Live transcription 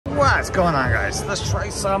What's going on, guys? Let's try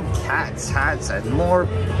some cats, hats, and more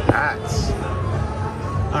hats.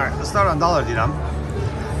 Alright, let's start on dollar dirham.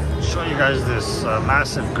 Show you guys this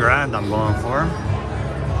massive grand I'm going for.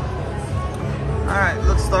 Alright,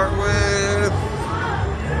 let's start with...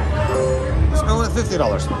 let's go with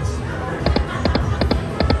 $50 spins.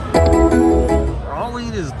 All we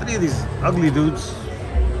need is 3 of these ugly dudes.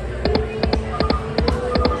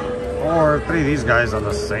 Or 3 of these guys on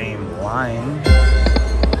the same line.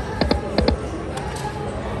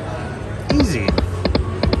 Easy.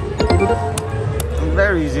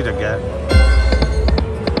 Very easy to get.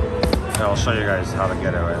 Yeah, I'll show you guys how to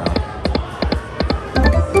get it right now.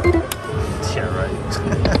 Yeah, right.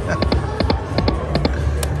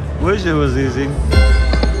 Wish it was easy.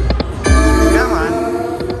 Come on.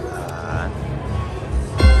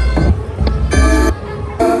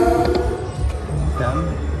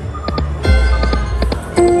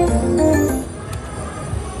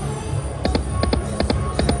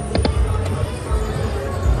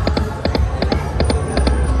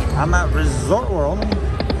 I'm at Resort World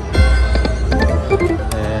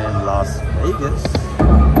in Las Vegas.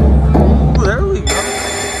 Ooh, there we go.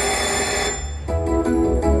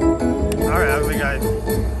 Alright, how do we got?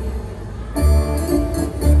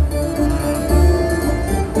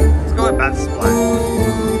 Let's go with Bat Splat.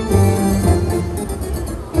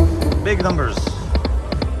 Big numbers.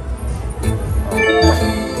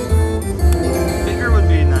 Bigger would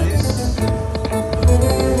be nice.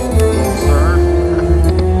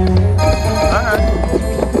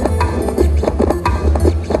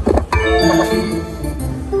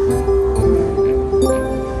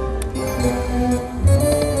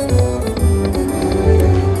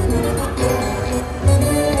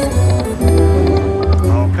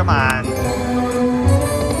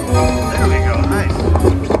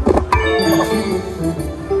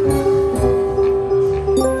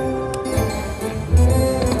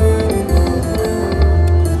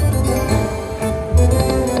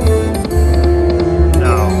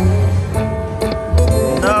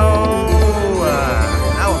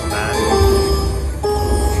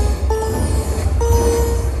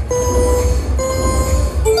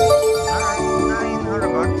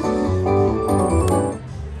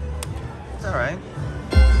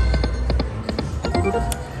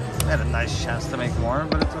 Had a nice chance to make more,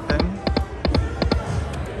 but it's okay.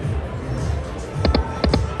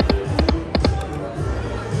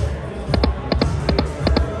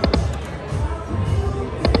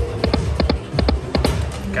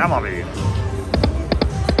 Come on, baby.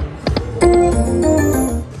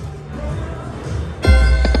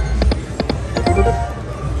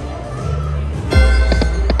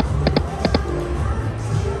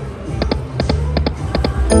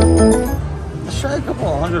 Try a couple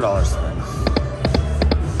of $100 spins.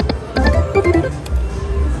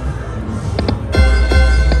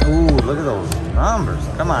 Ooh, look at those numbers.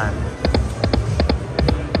 Come on.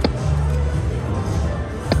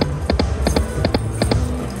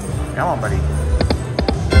 Come on, buddy.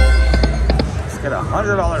 Let's get a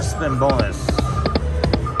 $100 spin bonus.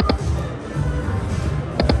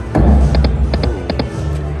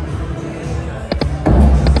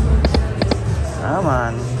 Come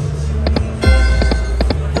on.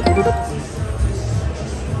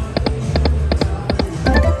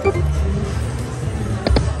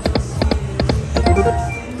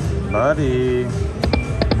 Buddy,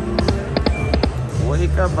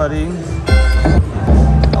 wake up, buddy.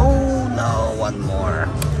 Oh no, one more.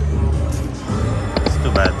 It's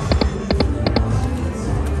too bad.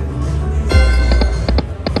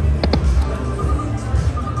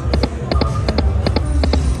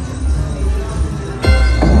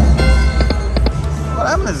 What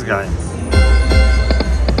happened to this guy?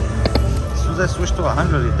 As soon as I switched to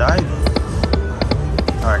 100, he died.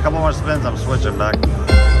 Alright, a couple more spins, I'm switching back.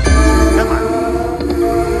 Come on.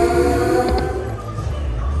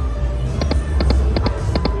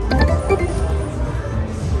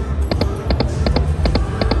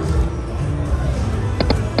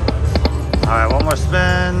 Alright, one more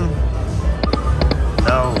spin.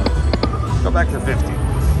 No. Go back to 50.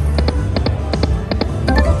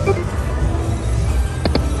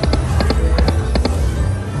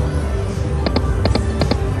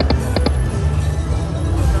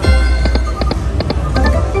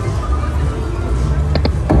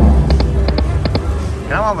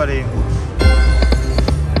 Come on, buddy.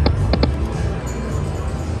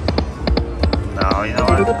 No, you know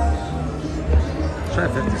what? Let's try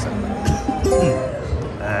 50 cents.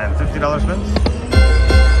 And $50 spins.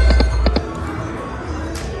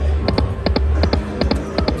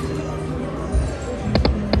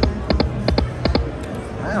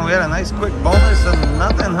 Man, we had a nice quick bonus and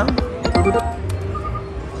nothing, huh?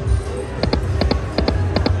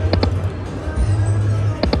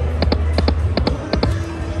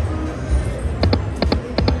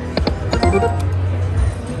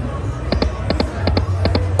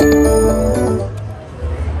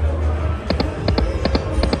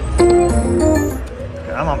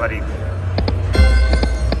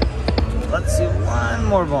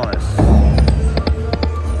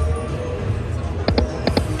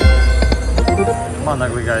 on,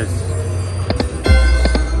 ugly guys.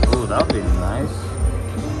 Ooh, that would be nice.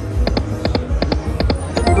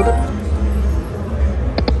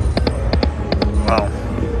 Wow.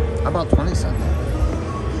 How about 20 cents?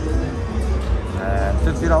 And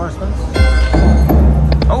 $50 spins?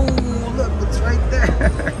 Oh, look, it's right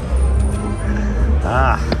there.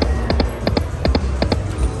 Ah.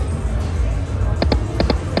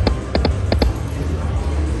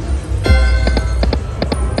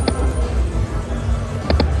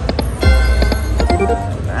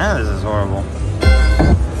 Man, this is horrible.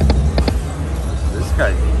 This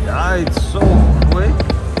guy died so quick.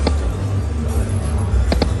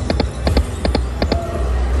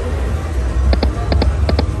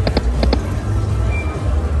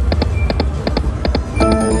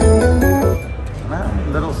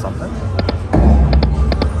 Man, little something.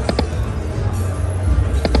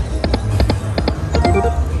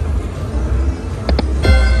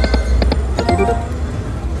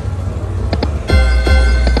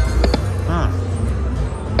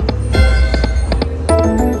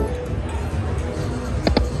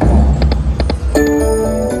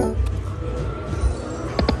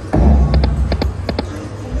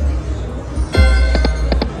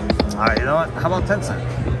 Alright, you know what? How about 10 cents?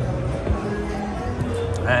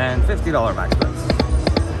 And $50 max bets.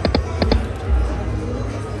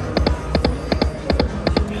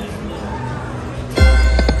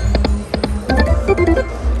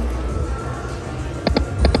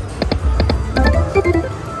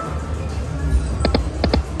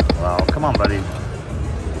 Well, come on, buddy.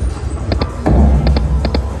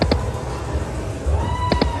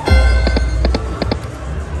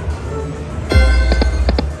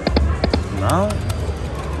 No?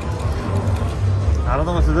 I don't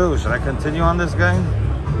know what to do. Should I continue on this game?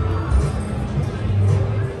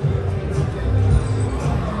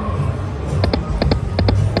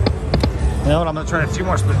 You know what? I'm gonna try a few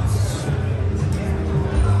more spins.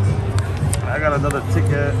 I got another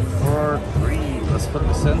ticket for 3. Let's put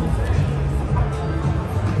this in.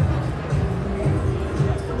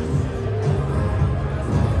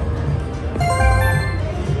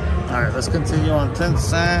 Alright, let's continue on 10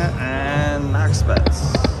 cent and max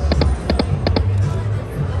bets.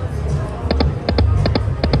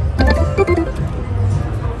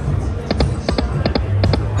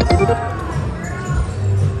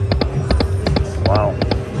 Wow,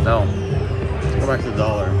 no. Let's go back to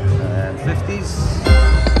 $1 and 50s.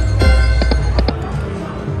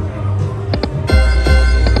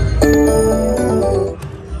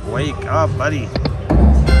 Wake up, buddy.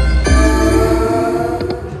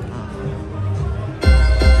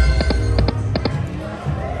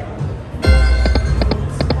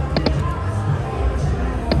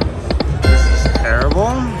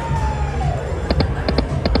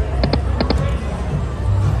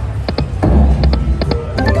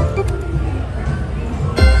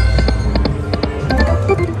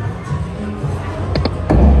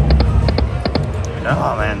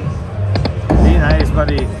 Oh man, be nice,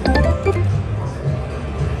 buddy.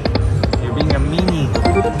 You're being a meanie.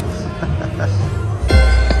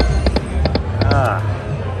 Ah.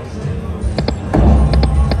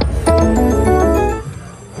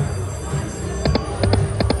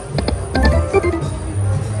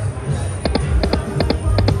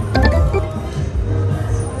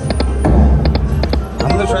 I'm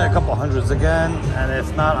gonna try a couple hundreds again, and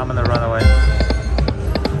if not, I'm gonna run away.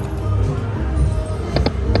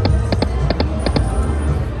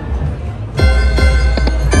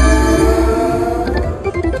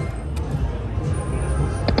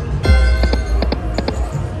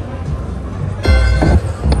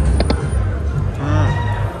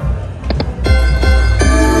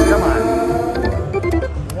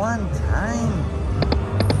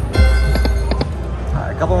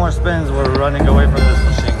 Couple more spins, we're running away from this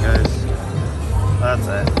machine, guys. That's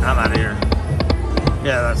it. I'm out of here.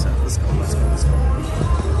 Yeah, that's it. Let's go, let's go, let's go.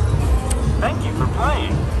 Thank you for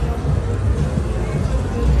playing.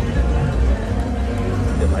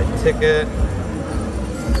 Get my ticket.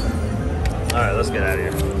 Alright, let's get out of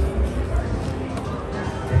here.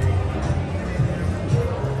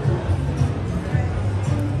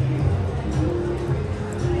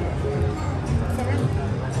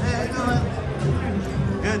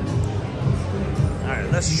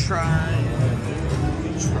 Let's try.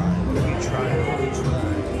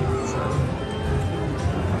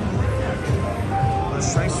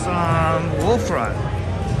 Let's try some Wolfie.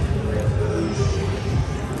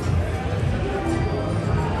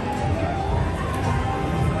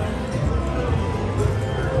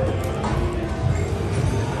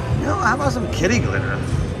 You know, how about some kitty glitter?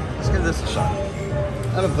 Let's give this a shot. I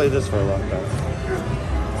haven't played this for a long time.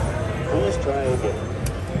 Please try again.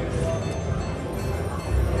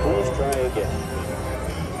 Please try again.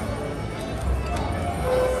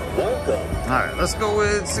 Welcome. Alright, let's go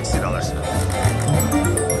with $60 spin.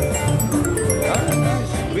 Alright,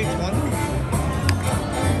 nice. 320.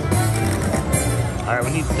 Alright, we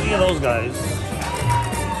need 3 of those guys.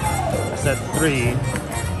 I said 3.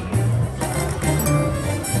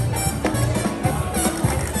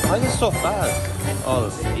 Why is it so fast? Oh,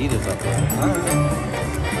 the speed is up there. Alright.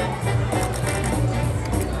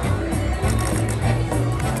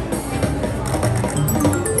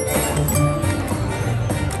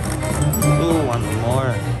 Ooh, one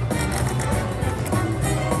more.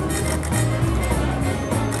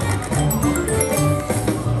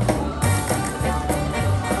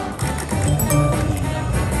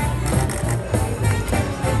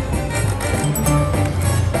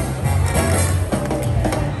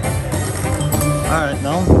 Alright,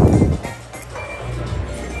 no.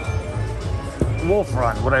 Wolf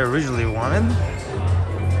Run, what I originally wanted.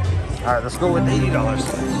 Alright, let's go with $80.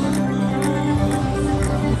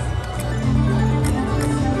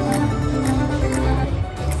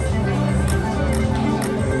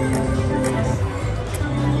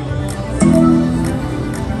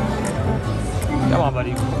 Come on,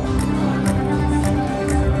 buddy.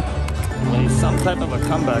 We need some type of a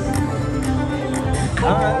comeback.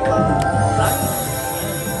 Alright. Nice.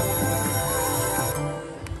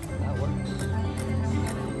 That works.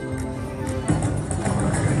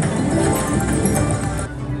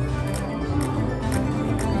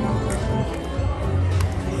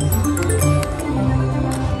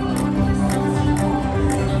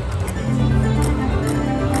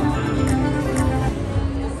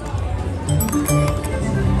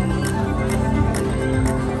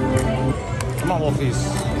 Come on, Wolfies.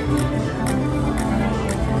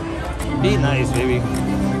 Be nice, baby.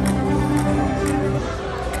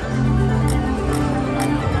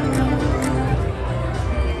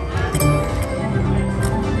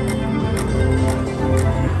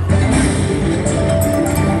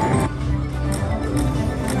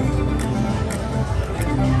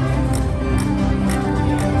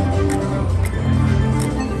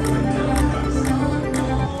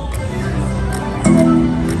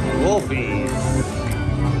 Wolfies.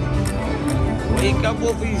 Wake up,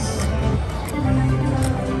 Wolfies.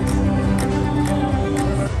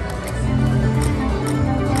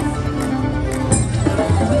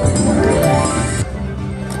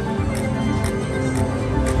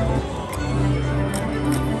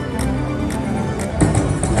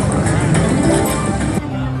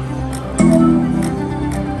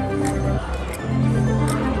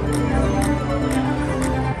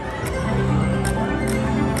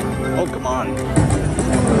 Oh, come on. Ooh, 20.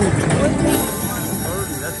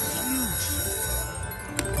 That's huge.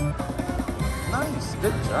 Nice.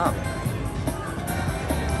 Good job.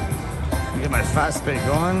 Get my fast pay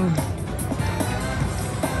going.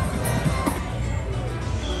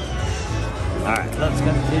 Alright, let's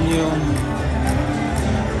continue.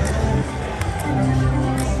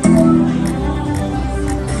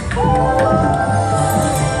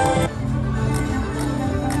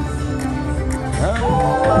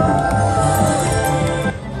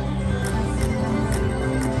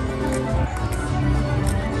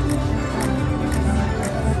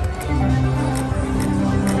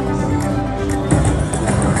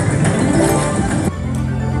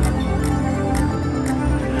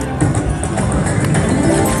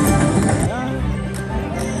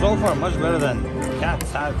 So far, much better than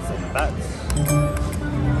cats, hats, and bats.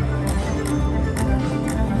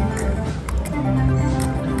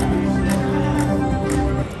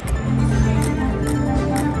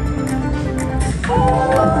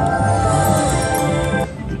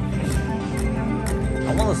 I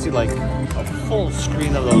want to see like a full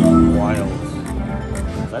screen of those wilds.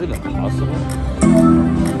 Is that even possible?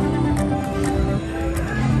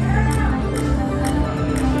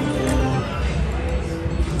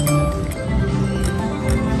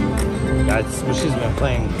 That machine's been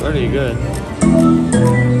playing pretty good.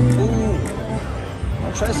 Ooh.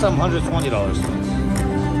 I'll try some $120 things.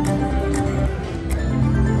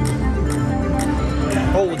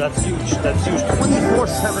 Oh, that's huge. That's huge.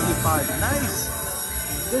 $24.75. Nice.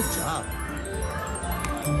 Good job.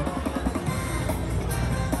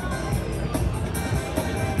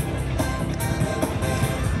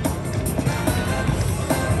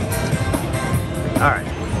 All right.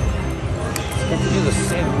 Let's continue the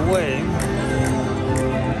same way.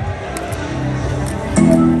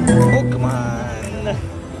 Oh, come on.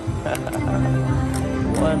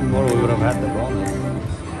 One more, we would have had the bonus.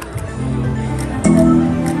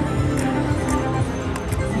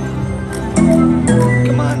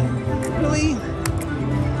 Come on.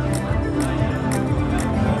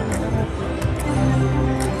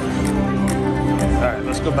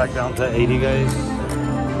 go back down to 80, guys.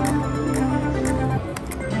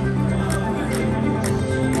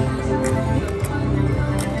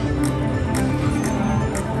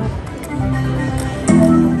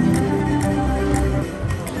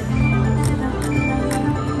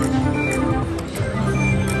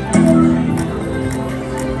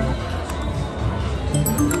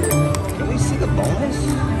 Can we see the bonus?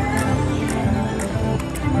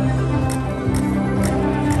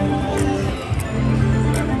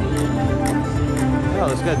 Oh,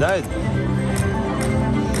 this guy died.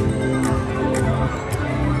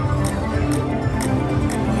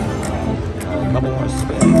 A couple more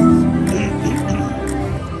spins.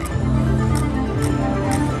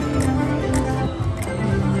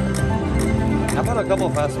 How about a couple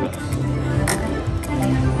fast spins?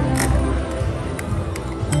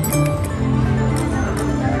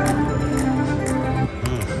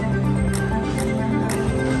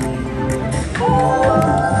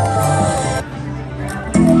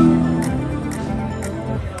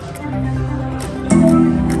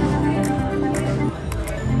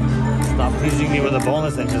 Stop teasing me with a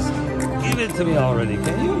bonus and just give it to me already,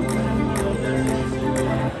 can you?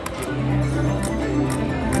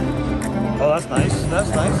 Oh, that's nice. That's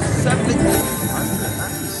nice. 7,500.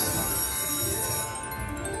 Nice.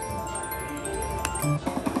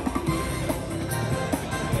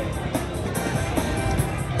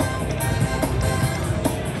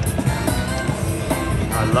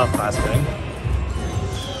 I love fast spinning.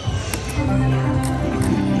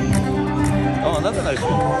 Oh, another nice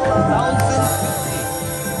one. 1,050.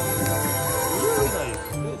 Really nice.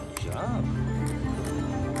 Good job.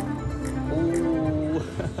 Ooh.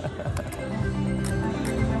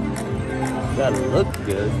 That looked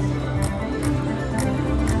good.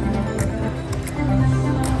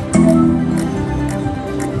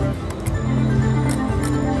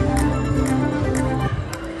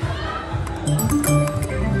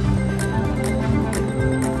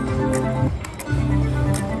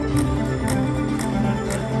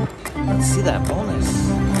 Let's see that bonus.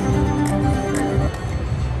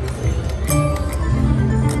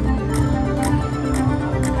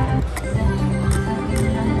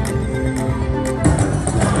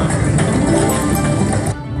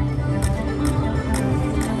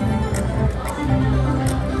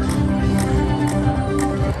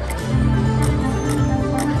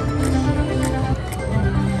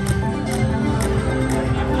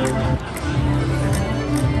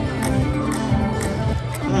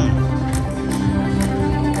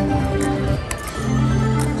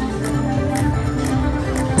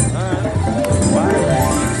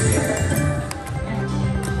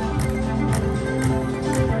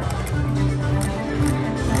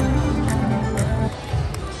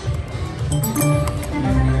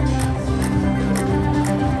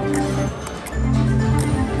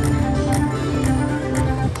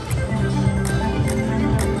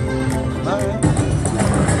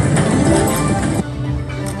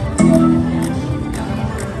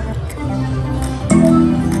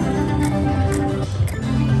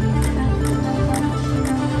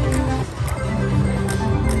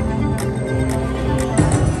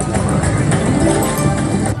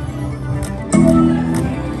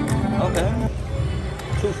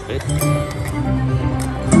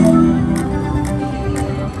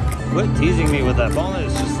 Quit teasing me with that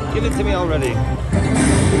bonus. Just give it to me already.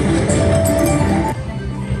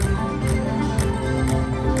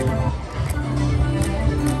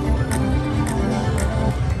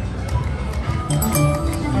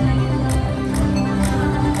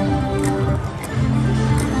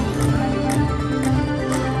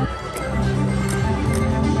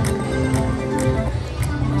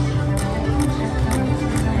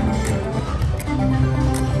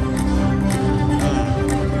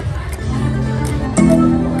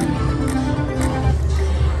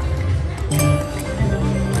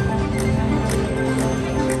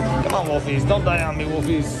 Wolfies, don't die on me,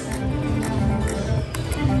 Wolfies.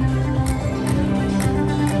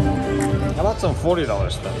 How about some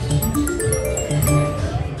 $40 spins?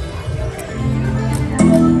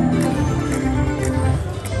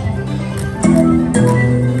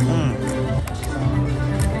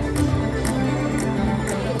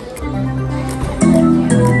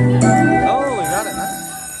 Oh, we got it, man.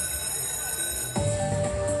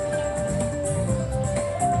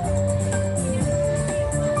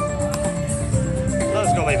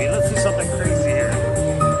 Let's go, baby. Let's do something crazy here.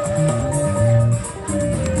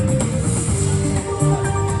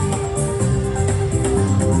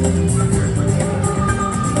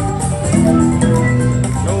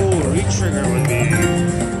 No, re-trigger would be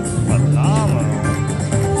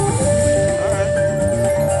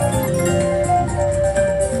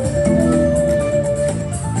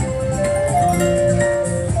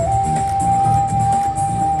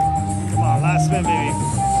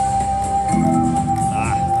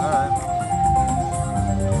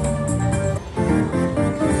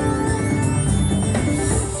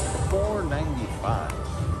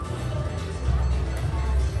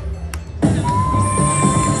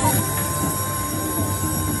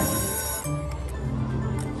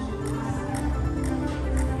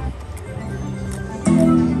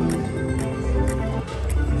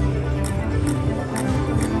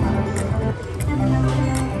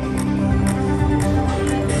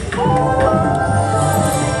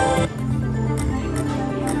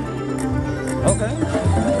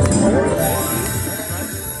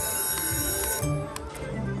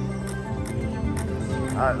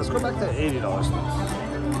 $80 spins.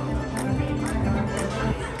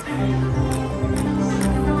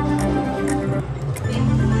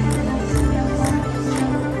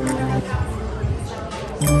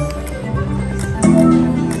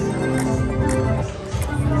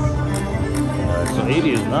 So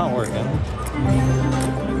 80 is not working.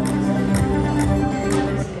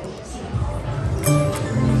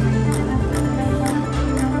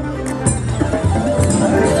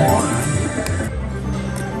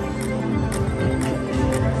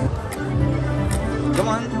 Come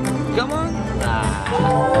on, come on.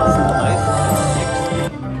 Nice.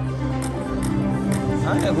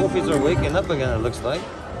 Alright, Wolfies are waking up again, it looks like.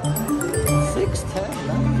 610,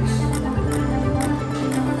 nice.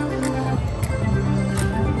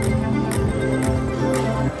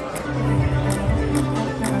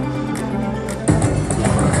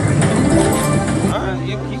 Alright,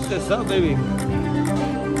 you keep this up, baby.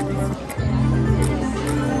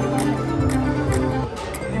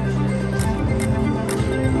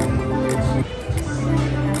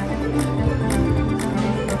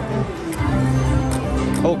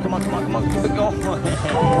 Oh, come on, come on, come on, keep it going.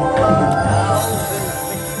 1,060.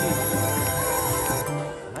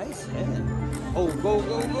 Nice hit. Oh, go,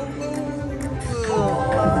 go, go, go.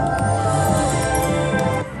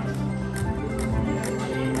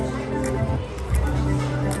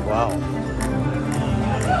 Wow.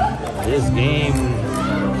 This game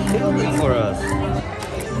killed it for us.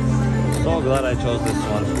 So glad I chose this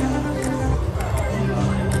one.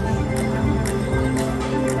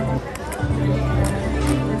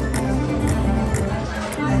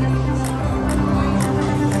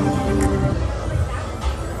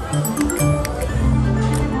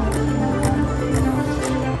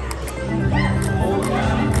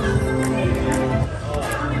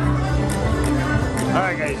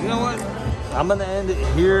 Alright guys, you know what? I'm gonna end it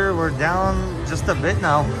here. We're down just a bit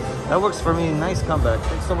now. That works for me. Nice comeback.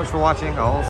 Thanks so much for watching. I'll